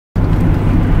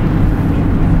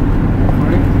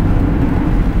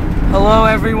Hello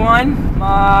everyone,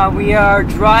 we are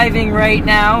driving right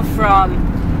now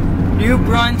from New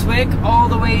Brunswick all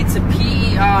the way to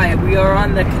PEI. We are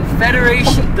on the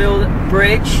Confederation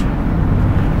Bridge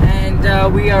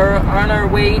and we are on our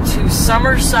way to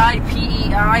Summerside,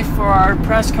 PEI for our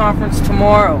press conference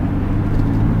tomorrow.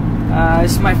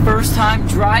 This is my first time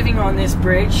driving on this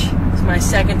bridge. It's my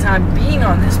second time being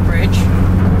on this bridge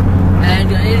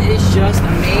and it is just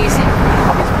amazing.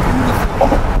 It's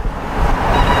beautiful.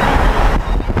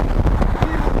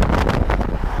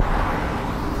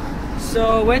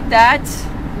 So with that,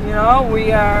 you know,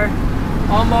 we are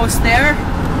almost there,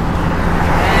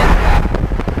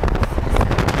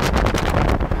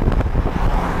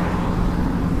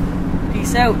 and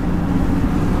peace out.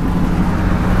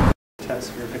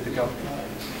 Test, we're good to go.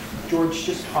 George,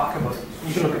 just talk about,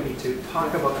 you can look at me too,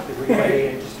 talk about the relay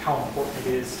and just how important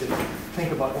it is to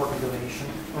think about organ donation.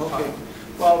 Okay.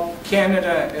 Well,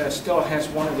 Canada still has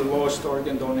one of the lowest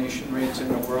organ donation rates in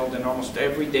the world, and almost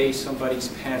every day somebody's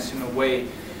passing away.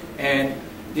 And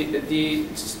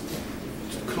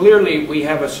clearly we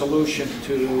have a solution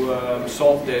to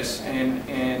solve this,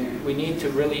 and we need to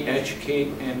really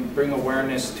educate and bring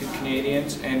awareness to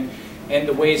Canadians and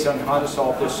the ways on how to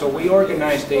solve this. So we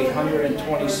organized a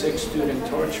 126 student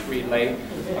torch relay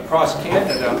across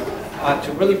Canada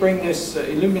to really bring this,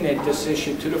 illuminate this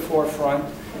issue to the forefront.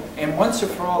 And once and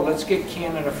for all, let's get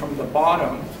Canada from the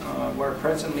bottom, where it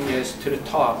presently is, to the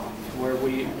top, where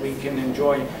we can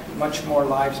enjoy much more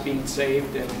lives being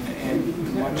saved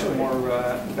and much more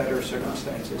better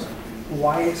circumstances.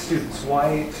 Why students?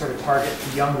 Why sort of target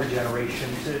the younger generation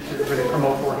to really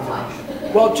promote organ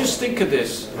donation? Well, just think of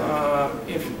this.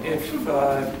 If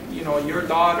you know, your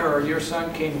daughter or your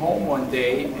son came home one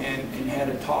day and had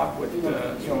a talk with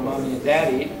you know, mommy and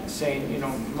daddy, saying, you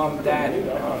know, Mom, Dad,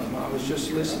 I was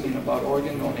just listening about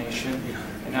organ donation,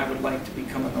 and I would like to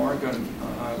become an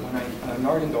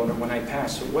organ donor when I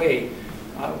pass away.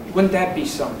 Wouldn't that be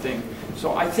something?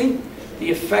 So I think the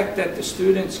effect that the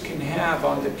students can have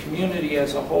on the community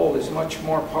as a whole is much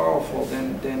more powerful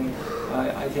than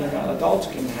I think adults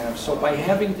can have. So by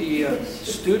having the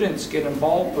students get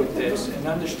involved with this and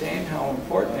understand how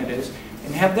important it is,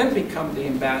 and have them become the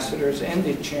ambassadors and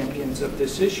the champions of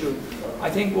this issue, I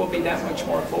think we'll be that much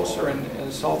more closer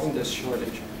in solving this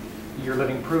shortage. You're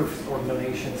living proof organ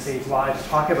donation saves lives.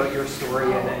 Talk about your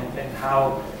story and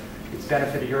how it's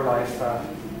benefited your life.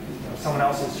 Someone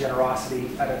else's generosity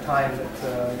at a time that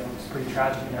you know, was pretty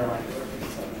tragic in their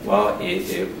life. Well,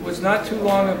 it was not too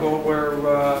long ago where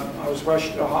I was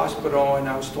rushed to the hospital and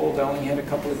I was told I only had a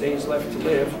couple of days left to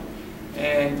live.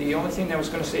 And the only thing that was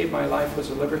going to save my life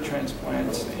was a liver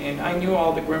transplant. And I knew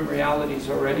all the grim realities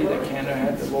already, that Canada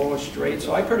had the lowest rate,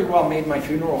 so I pretty well made my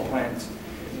funeral plans.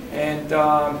 And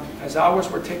as hours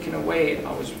were ticking away,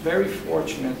 I was very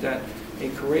fortunate that a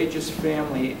courageous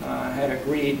family had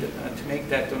agreed to make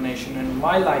that donation, and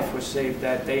my life was saved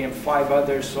that day and 5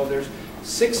 others. So there's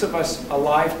 6 of us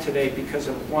alive today because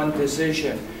of one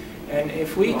decision. And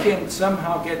if we can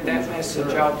somehow get that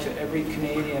message out to every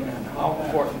Canadian on how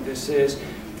important this is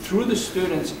through the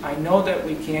students, I know that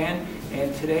we can.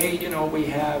 And today, you know, we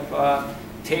have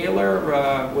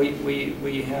Taylor,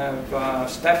 we have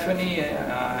Stephannie,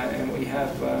 and we have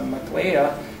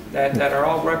Mikayla that are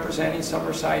all representing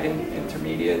Summerside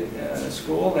Intermediate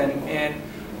School, and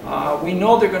we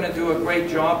know they're going to do a great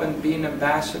job in being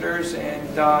ambassadors, and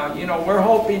you know, we're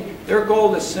hoping, their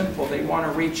goal is simple. They want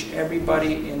to reach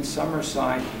everybody in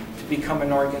Summerside to become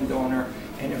an organ donor,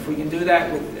 and if we can do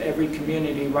that with every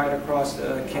community right across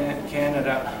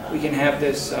Canada, we can have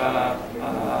this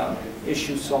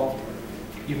issue solved.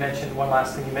 You mentioned one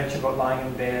last thing. You mentioned about lying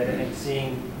in bed and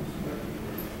seeing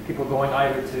people going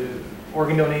either to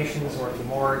organ donations or the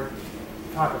morgue.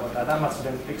 Talk about that. That must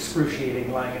have been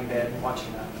excruciating, lying in bed and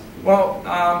watching that. Well,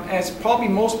 as probably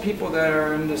most people that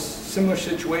are in this similar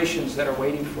situations that are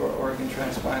waiting for organ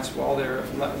transplants while they're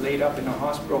laid up in a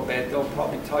hospital bed, they'll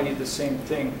probably tell you the same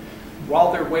thing.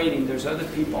 While they're waiting, there's other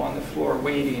people on the floor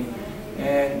waiting.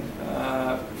 And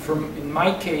in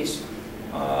my case,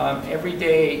 every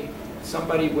day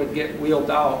somebody would get wheeled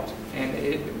out,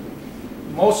 and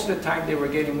most of the time they were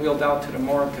getting wheeled out to the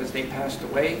morgue because they passed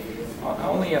away.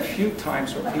 Only a few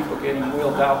times were people getting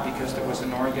wheeled out because there was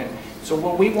an organ. So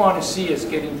what we want to see is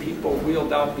getting people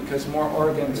wheeled out because more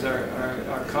organs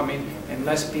are coming, and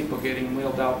less people getting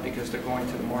wheeled out because they're going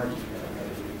to the morgue.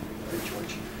 Great,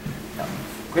 George. Now,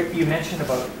 quick, you mentioned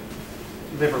about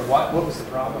liver. What was the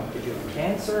problem? Did you have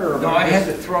cancer? Or no, I had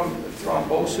the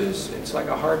thrombosis. It's like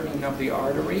a hardening of the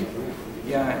artery.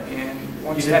 Yeah, and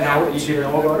once that happens, you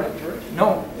didn't know about it, George?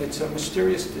 No, it's a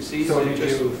mysterious disease. So did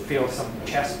you feel some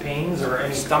chest pains or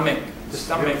any stomach?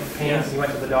 stomach pains. yeah. You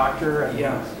went to the doctor. And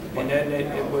yeah, and then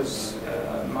it was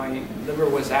my liver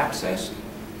was abscessed,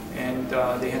 and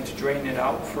they had to drain it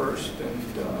out first, and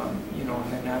you know,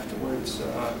 and then afterwards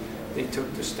they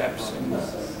took the steps. And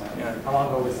yeah. How long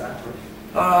ago was that?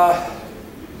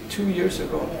 2 years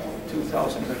ago,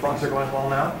 2005. Things are going well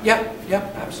now?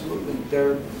 Yep, absolutely.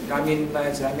 I mean,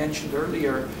 as I mentioned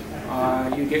earlier,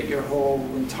 you get your whole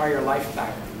entire life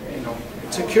back. You know,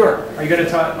 it's a cure. Are you going to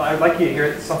talk? I'd like you to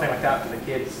hear something like that for the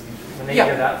kids when they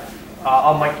hear that.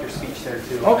 I'll mic your speech there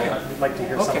too. Okay. I'd like to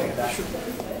hear something like that. Sure.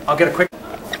 I'll get a quick.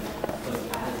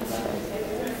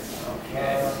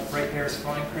 Okay, right there is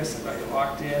fine, Chris. I've got you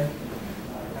locked in.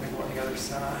 I'm going to go on the other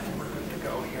side, and we're good to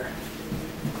go here.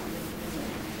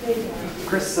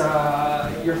 Chris,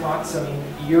 your thoughts? I mean,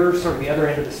 you're sort of the other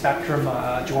end of the spectrum.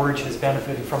 George has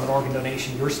benefited from an organ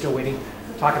donation. You're still waiting.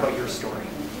 Talk about your story.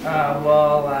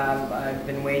 Well, I've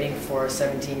been waiting for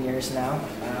 17 years now.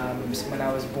 When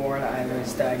I was born, I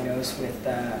was diagnosed with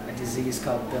a disease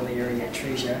called biliary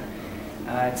atresia.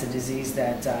 It's a disease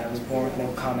that I was born with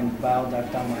no common bile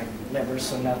duct on my liver,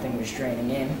 so nothing was draining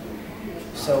in.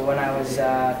 So when I was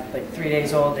like 3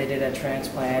 days old, they did a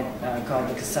transplant called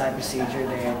the Kasai procedure.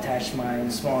 They attached my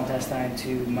small intestine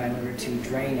to my liver to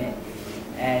drain it.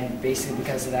 And basically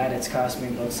because of that, it's cost me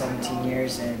about 17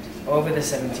 years. And over the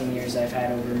 17 years, I've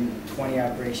had over 20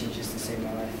 operations just to save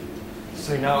my life.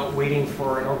 So you're now waiting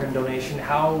for an organ donation.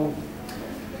 How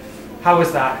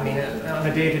is that? I mean, on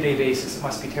a day-to-day basis, it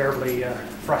must be terribly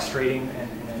frustrating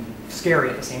and scary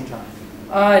at the same time.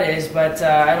 It is, but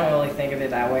I don't really think of it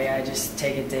that way. I just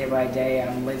take it day by day.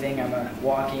 I'm living, I'm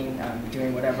walking, I'm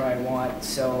doing whatever I want.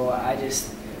 So I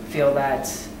just feel that,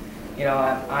 you know,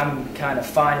 I'm kind of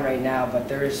fine right now, but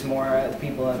there's more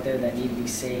people out there that need to be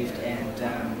saved. And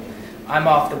I'm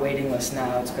off the waiting list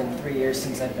now. It's been 3 years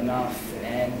since I've been off.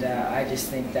 And I just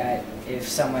think that if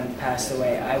someone passed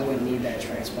away, I wouldn't need that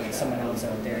transplant. Someone else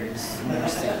out there is more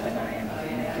sick than I am,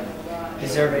 and they could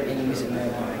deserve it and use it more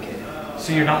than I could.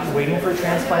 So you're not waiting for a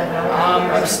transplant now?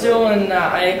 I'm still in.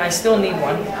 I still need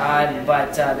one,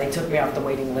 but they took me off the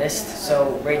waiting list.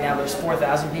 So right now there's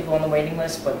 4,000 people on the waiting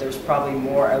list, but there's probably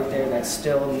more out there that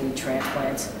still need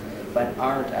transplants, but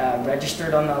aren't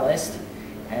registered on that list.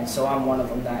 And so I'm one of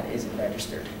them that isn't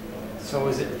registered. So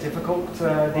is it difficult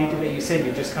day to day? You said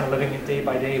you're just kind of living it day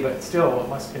by day, but still, it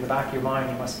must be in the back of your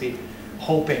mind. You must be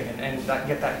hoping and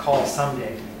get that call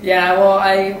someday. Yeah, well,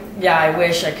 I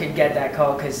wish I could get that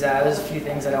call because there's a few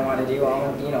things that I want to do.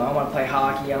 I want to play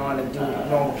hockey. I want to do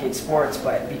normal kid sports,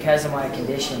 but because of my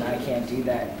condition, I can't do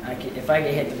that. If I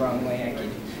get hit the wrong way, I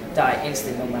could die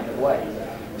instant no matter what.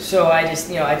 So I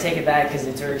just, I take it back because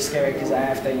it's very scary because I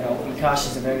have to, be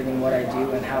cautious of everything, what I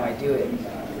do and how I do it.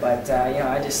 But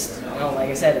I just, like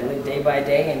I said, I live day by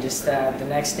day, and just the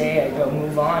next day I go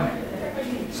move on.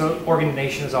 So organ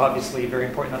donation is obviously very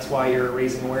important. That's why you're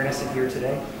raising awareness here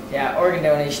today. Yeah, organ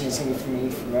donation is going to be for me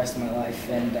for the rest of my life,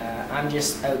 and I'm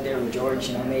just out there with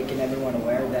George, making everyone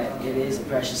aware that it is a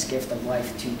precious gift of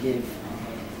life to give.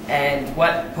 And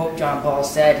what Pope John Paul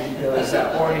said, he goes,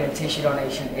 organ and tissue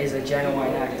donation is a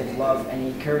genuine act of love, and he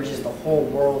encourages the whole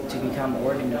world to become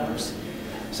organ donors.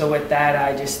 So with that,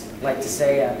 I just like to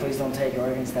say, please don't take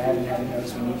organs to heaven. Heaven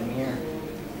knows we need them here.